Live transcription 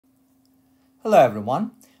Hello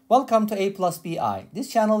everyone, welcome to A plus BI. This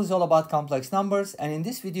channel is all about complex numbers, and in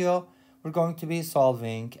this video we're going to be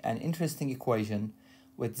solving an interesting equation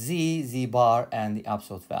with z bar, and the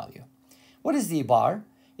absolute value. What is z bar?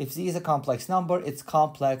 If z is a complex number, its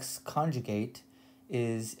complex conjugate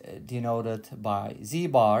is denoted by z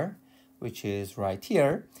bar, which is right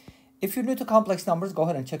here. If you're new to complex numbers, go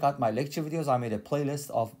ahead and check out my lecture videos. I made a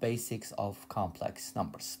playlist of basics of complex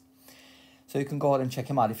numbers, so you can go ahead and check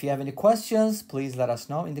him out. If you have any questions, please let us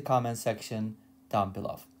know in the comment section down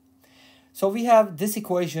below. So we have this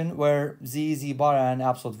equation where z bar, and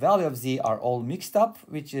absolute value of z are all mixed up,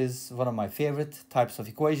 which is one of my favorite types of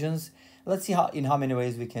equations. Let's see in how many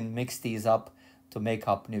ways we can mix these up to make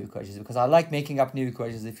up new equations, because I like making up new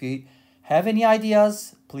equations. If you have any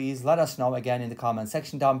ideas, please let us know again in the comment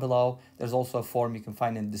section down below. There's also a form you can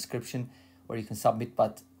find in the description where you can submit,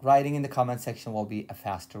 but writing in the comment section will be a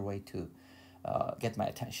faster way to get my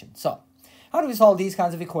attention. So how do we solve these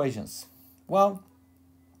kinds of equations? Well,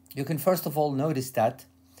 you can first of all notice that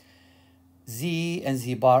z and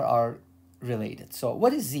z bar are related. So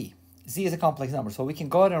what is z? Z is a complex number, so we can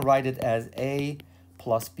go ahead and write it as a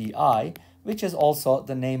plus bi, which is also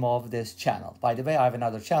the name of this channel. By the way, I have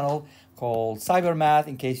another channel called Cyber Math,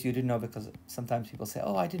 in case you didn't know, because sometimes people say,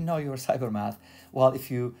 oh, I didn't know you were Cyber Math. Well,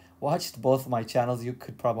 if you watched both of my channels, you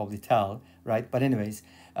could probably tell, right? But anyways,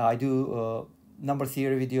 I do number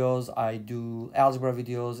theory videos, I do algebra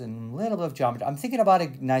videos, and a little bit of geometry. I'm thinking about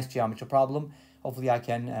a nice geometry problem. Hopefully I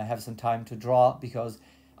can have some time to draw, because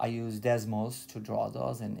I use Desmos to draw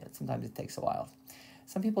those, and sometimes it takes a while.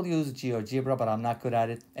 Some people use GeoGebra, but I'm not good at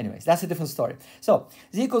it. Anyways, that's a different story. So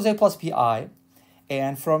z equals a plus pi,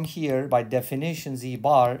 and from here, by definition, z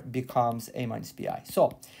bar becomes a minus pi.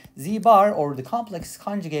 So z bar, or the complex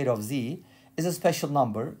conjugate of z, is a special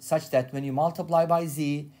number such that when you multiply by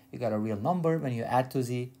z, you got a real number. When you add to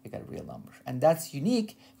z, you got a real number. And that's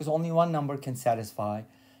unique because only one number can satisfy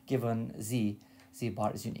given z. Z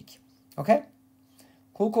bar is unique. Okay?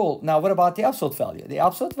 Cool. Now, what about the absolute value? The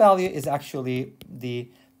absolute value is actually the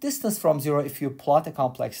distance from zero. If you plot a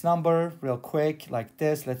complex number real quick like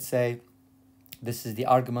this, let's say this is the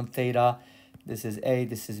argument theta, this is A,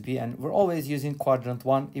 this is B, and we're always using quadrant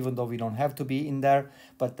 1, even though we don't have to be in there,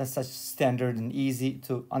 but that's such standard and easy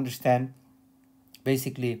to understand.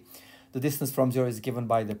 Basically, the distance from 0 is given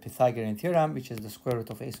by the Pythagorean theorem, which is the square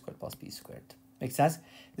root of a squared plus b squared. Make sense?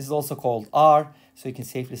 This is also called r, so you can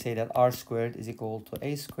safely say that r squared is equal to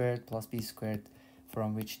a squared plus b squared,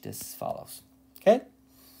 from which this follows. Okay?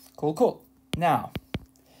 Cool. Now,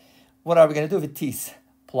 what are we going to do with these?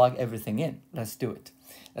 Plug everything in. Let's do it.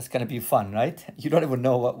 That's going to be fun, right? You don't even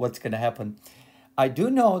know what's going to happen. I do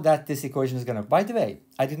know that this equation is going to... By the way,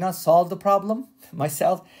 I did not solve the problem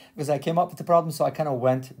myself because I came up with the problem, so I kind of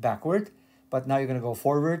went backward. But now you're going to go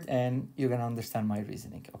forward and you're going to understand my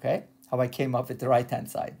reasoning, okay? How I came up with the right-hand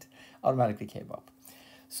side. Automatically came up.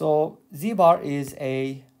 So z bar is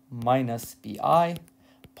a minus bi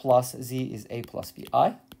plus z is a plus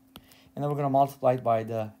bi. And then we're going to multiply it by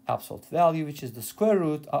the absolute value, which is the square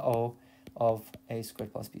root of a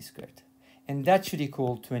squared plus b squared. And that should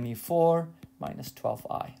equal 24 minus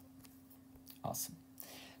 12i. Awesome.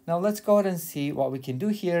 Now let's go ahead and see what we can do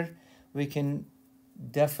here. We can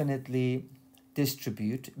definitely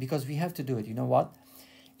distribute, because we have to do it. You know what?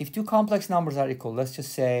 If two complex numbers are equal, let's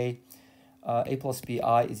just say a plus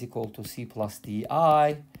bi is equal to c plus di.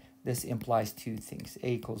 This implies two things.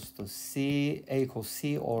 A equals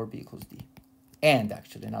c, or b equals d. And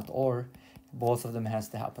actually, not or. Both of them has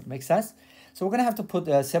to happen. Make sense? So we're going to have to put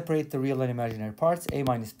separate the real and imaginary parts. A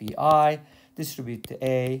minus bi. Distribute to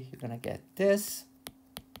a. You're going to get this.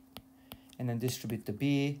 And then distribute to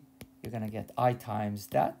b. You're going to get I times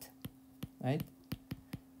that. Right?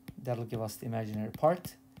 That'll give us the imaginary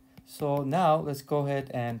part. So now let's go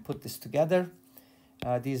ahead and put this together.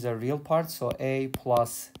 These are real parts. So a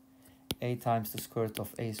plus a times the square root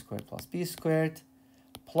of a squared plus b squared,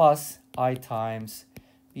 plus I times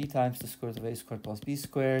b times the square root of a squared plus b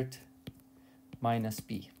squared minus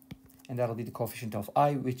b. And that'll be the coefficient of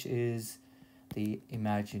I, which is the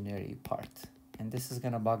imaginary part. And this is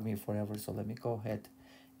going to bug me forever, so let me go ahead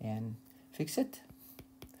and fix it.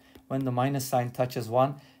 When the minus sign touches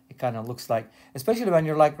 1, it kind of looks like, especially when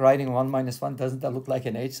you're like writing 1 minus 1, doesn't that look like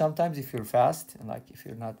an H sometimes if you're fast, and like if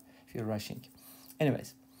you're rushing.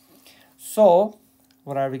 Anyways, so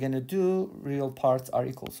what are we going to do? Real parts are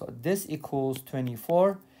equal. So this equals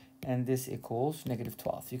 24 and this equals negative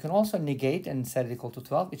 12. You can also negate and set it equal to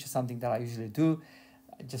 12, which is something that I usually do.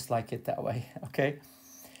 I just like it that way, okay?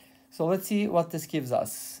 So let's see what this gives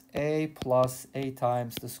us. A plus a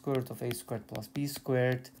times the square root of a squared plus b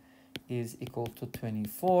squared is equal to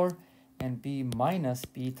 24. and b minus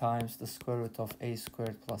b times the square root of a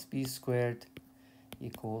squared plus b squared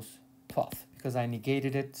equals 12, because I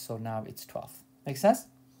negated it, so now it's 12. Make sense?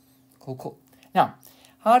 Cool, cool. Now,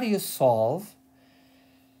 how do you solve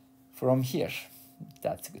from here?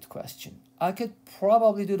 That's a good question. I could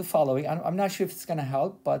probably do the following. I'm not sure if it's going to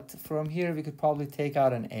help, but from here we could probably take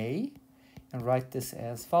out an a and write this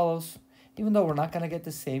as follows. Even though we're not going to get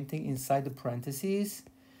the same thing inside the parentheses,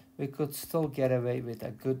 we could still get away with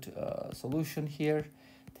a good solution here.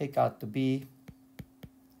 Take out the b.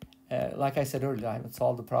 Like I said earlier, I haven't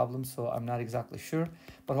solved the problem, so I'm not exactly sure,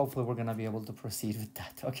 but hopefully we're going to be able to proceed with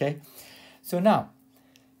that, okay? So now,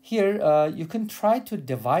 here you can try to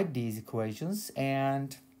divide these equations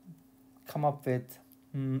and come up with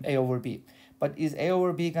a over b. But is a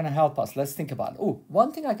over b going to help us? Let's think about it. Oh,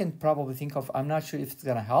 one thing I can probably think of, I'm not sure if it's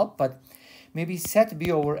going to help, but maybe set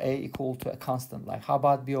b over a equal to a constant. Like, how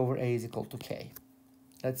about b over a is equal to k?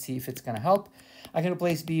 Let's see if it's going to help. I can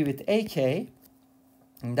replace b with ak,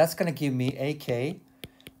 and that's going to give me ak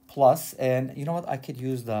plus, and you know what? I could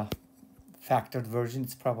use the factored version.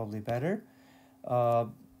 It's probably better.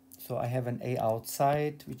 So I have an a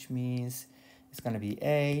outside, which means it's going to be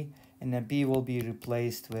a, and then b will be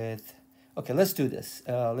replaced with, okay, let's do this.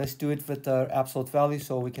 Let's do it with the absolute value,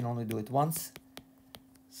 so we can only do it once.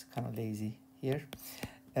 It's kind of lazy here.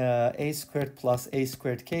 A squared plus a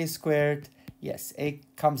squared k squared. Yes, a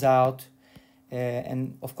comes out.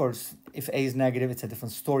 And of course, if a is negative, it's a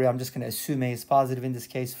different story. I'm just going to assume a is positive in this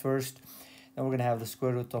case first. Then we're going to have the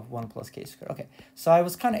square root of 1 plus k squared. Okay, so I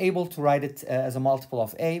was kind of able to write it as a multiple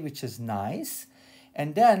of a, which is nice.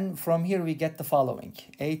 And then from here, we get the following.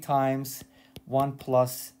 A times 1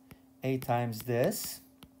 plus a times this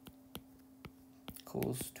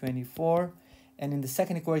equals 24. And in the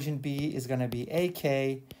second equation, b is going to be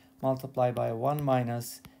ak multiplied by 1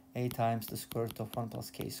 minus a times the square root of 1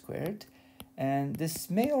 plus k squared. And this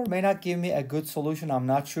may or may not give me a good solution. I'm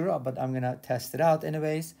not sure, but I'm going to test it out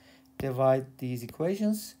anyways. Divide these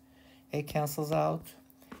equations. A cancels out.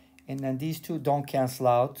 And then these two don't cancel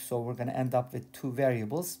out. So we're going to end up with two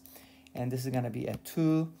variables. And this is going to be a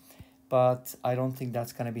 2. But I don't think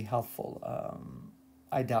that's going to be helpful.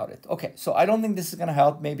 I doubt it. Okay, so I don't think this is going to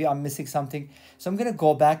help. Maybe I'm missing something. So I'm going to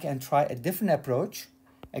go back and try a different approach.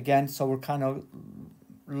 Again, so we're kind of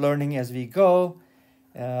learning as we go.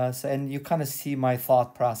 And you kind of see my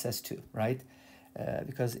thought process too, right?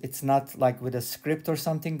 Because it's not like with a script or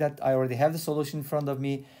something that I already have the solution in front of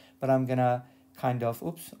me, but I'm gonna kind of,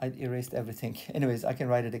 oops, I erased everything. Anyways, I can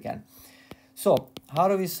write it again. So how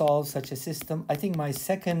do we solve such a system? I think my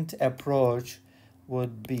second approach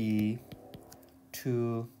would be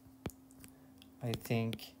to, I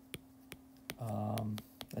think,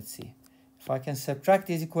 let's see. If I can subtract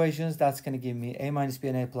these equations, that's going to give me a minus b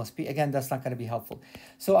and a plus b. Again, that's not going to be helpful.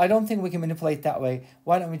 So I don't think we can manipulate that way.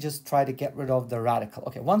 Why don't we just try to get rid of the radical?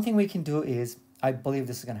 Okay, one thing we can do is, I believe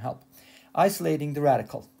this is going to help. Isolating the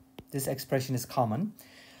radical. This expression is common.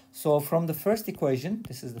 So from the first equation,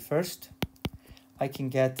 this is the first, I can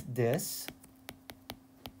get this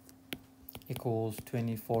equals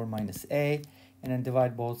 24 minus a, and then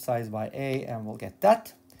divide both sides by a, and we'll get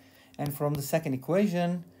that. And from the second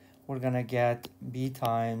equation, we're going to get b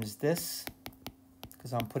times this,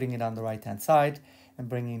 because I'm putting it on the right-hand side and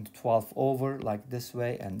bringing the 12 over like this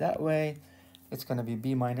way and that way. It's going to be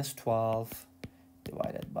b minus 12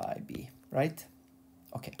 divided by b, right?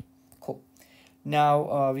 Okay, cool.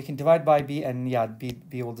 Now we can divide by b, and yeah,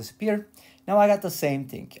 b will disappear. Now I got the same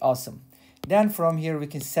thing. Awesome. Then from here, we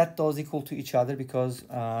can set those equal to each other, because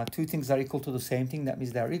two things are equal to the same thing. That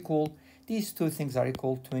means they're equal. These two things are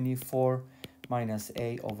equal. 24 minus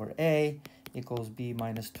a over a equals b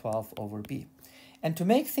minus 12 over b. And to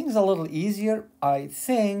make things a little easier, I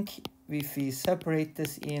think if we separate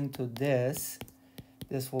this into this,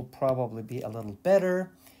 this will probably be a little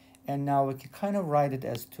better. And now we can kind of write it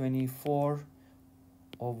as 24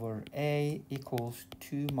 over a equals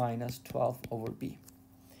 2 minus 12 over b.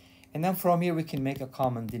 And then from here, we can make a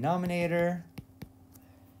common denominator.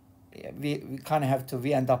 We kind of have to,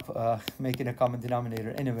 we end up making a common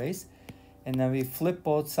denominator anyways. And then we flip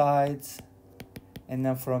both sides, and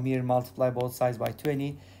then from here multiply both sides by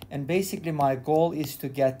 20. And basically my goal is to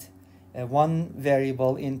get one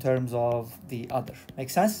variable in terms of the other. Make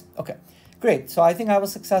sense? Okay, great. So I think I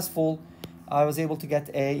was successful. I was able to get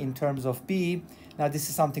a in terms of b. Now this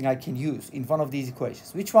is something I can use in one of these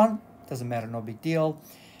equations. Which one? Doesn't matter, no big deal.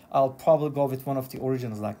 I'll probably go with one of the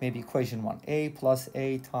originals, like maybe equation 1. A plus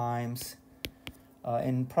a times,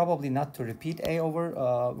 and probably not to repeat a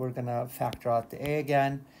over, we're going to factor out the a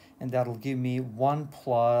again, and that'll give me 1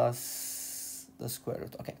 plus the square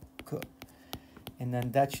root. Okay, good. And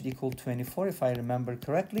then that should equal 24 if I remember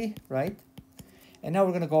correctly, right? And now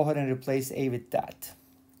we're going to go ahead and replace a with that.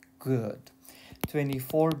 Good.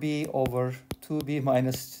 24b over 2b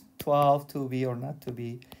minus 12, 2b or not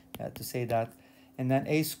 2b, to say that. And then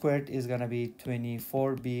a squared is going to be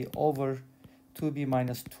 24b over 2b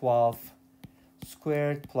minus 12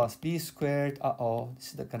 squared plus b squared.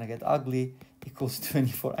 This is going to get ugly. Equals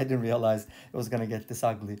 24. I didn't realize it was going to get this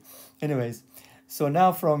ugly. Anyways, so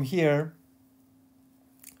now from here,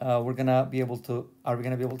 we're going to be able to, are we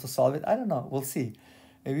going to be able to solve it? I don't know. We'll see.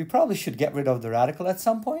 We probably should get rid of the radical at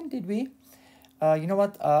some point, did we? You know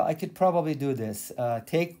what? I could probably do this.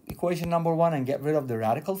 Take equation number 1 and get rid of the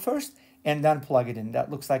radical first, and then plug it in.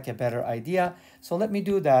 That looks like a better idea. So let me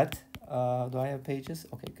do that. Do I have pages?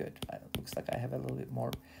 Okay, good. It looks like I have a little bit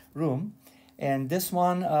more room. And this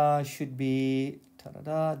one should be,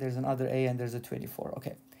 there's another a and there's a 24.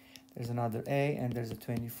 Okay, there's another a and there's a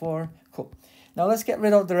 24. Cool. Now let's get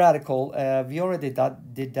rid of the radical. We already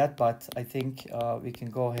did that, but I think we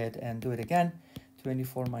can go ahead and do it again.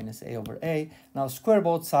 24 minus a over a. Now square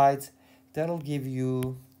both sides. That'll give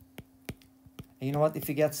you, you know what, if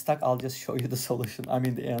you get stuck, I'll just show you the solution. I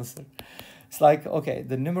mean the answer. It's like, okay,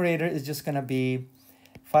 the numerator is just going to be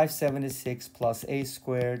 576 plus a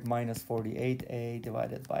squared minus 48a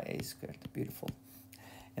divided by a squared. Beautiful.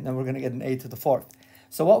 And then we're going to get an a to the 4th.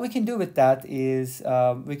 So what we can do with that is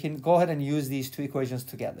we can go ahead and use these two equations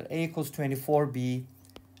together. A equals 24b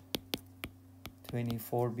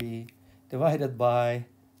divided by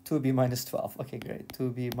 2b minus 12. Okay, great.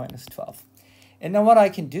 2b minus 12. And now what I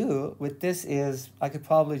can do with this is I could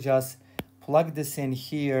probably just plug this in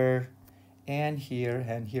here and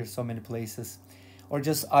here, so many places. Or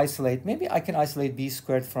just isolate. Maybe I can isolate b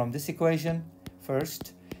squared from this equation first.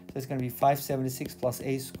 So it's going to be 576 plus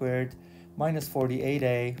a squared minus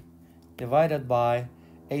 48a divided by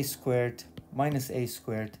a squared minus a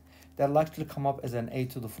squared. That'll actually come up as an a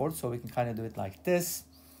to the 4th, so we can kind of do it like this.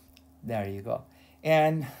 There you go.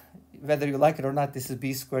 And whether you like it or not, this is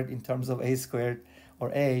b squared in terms of a squared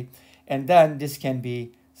or a. And then this can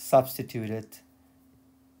be substituted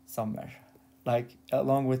somewhere. Like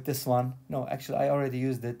along with this one. No, actually, I already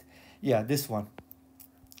used it. Yeah, this one.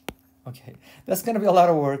 Okay, that's going to be a lot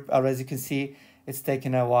of work. As you can see, it's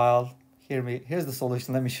taken a while. Here's the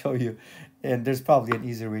solution. Let me show you. And there's probably an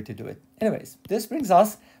easier way to do it. Anyways, this brings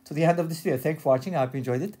us to the end of this video. Thank you for watching. I hope you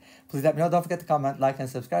enjoyed it. Please let me know. Don't forget to comment, like, and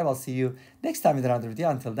subscribe. I'll see you next time in another video.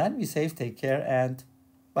 Until then, be safe, take care, and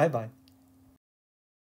bye-bye.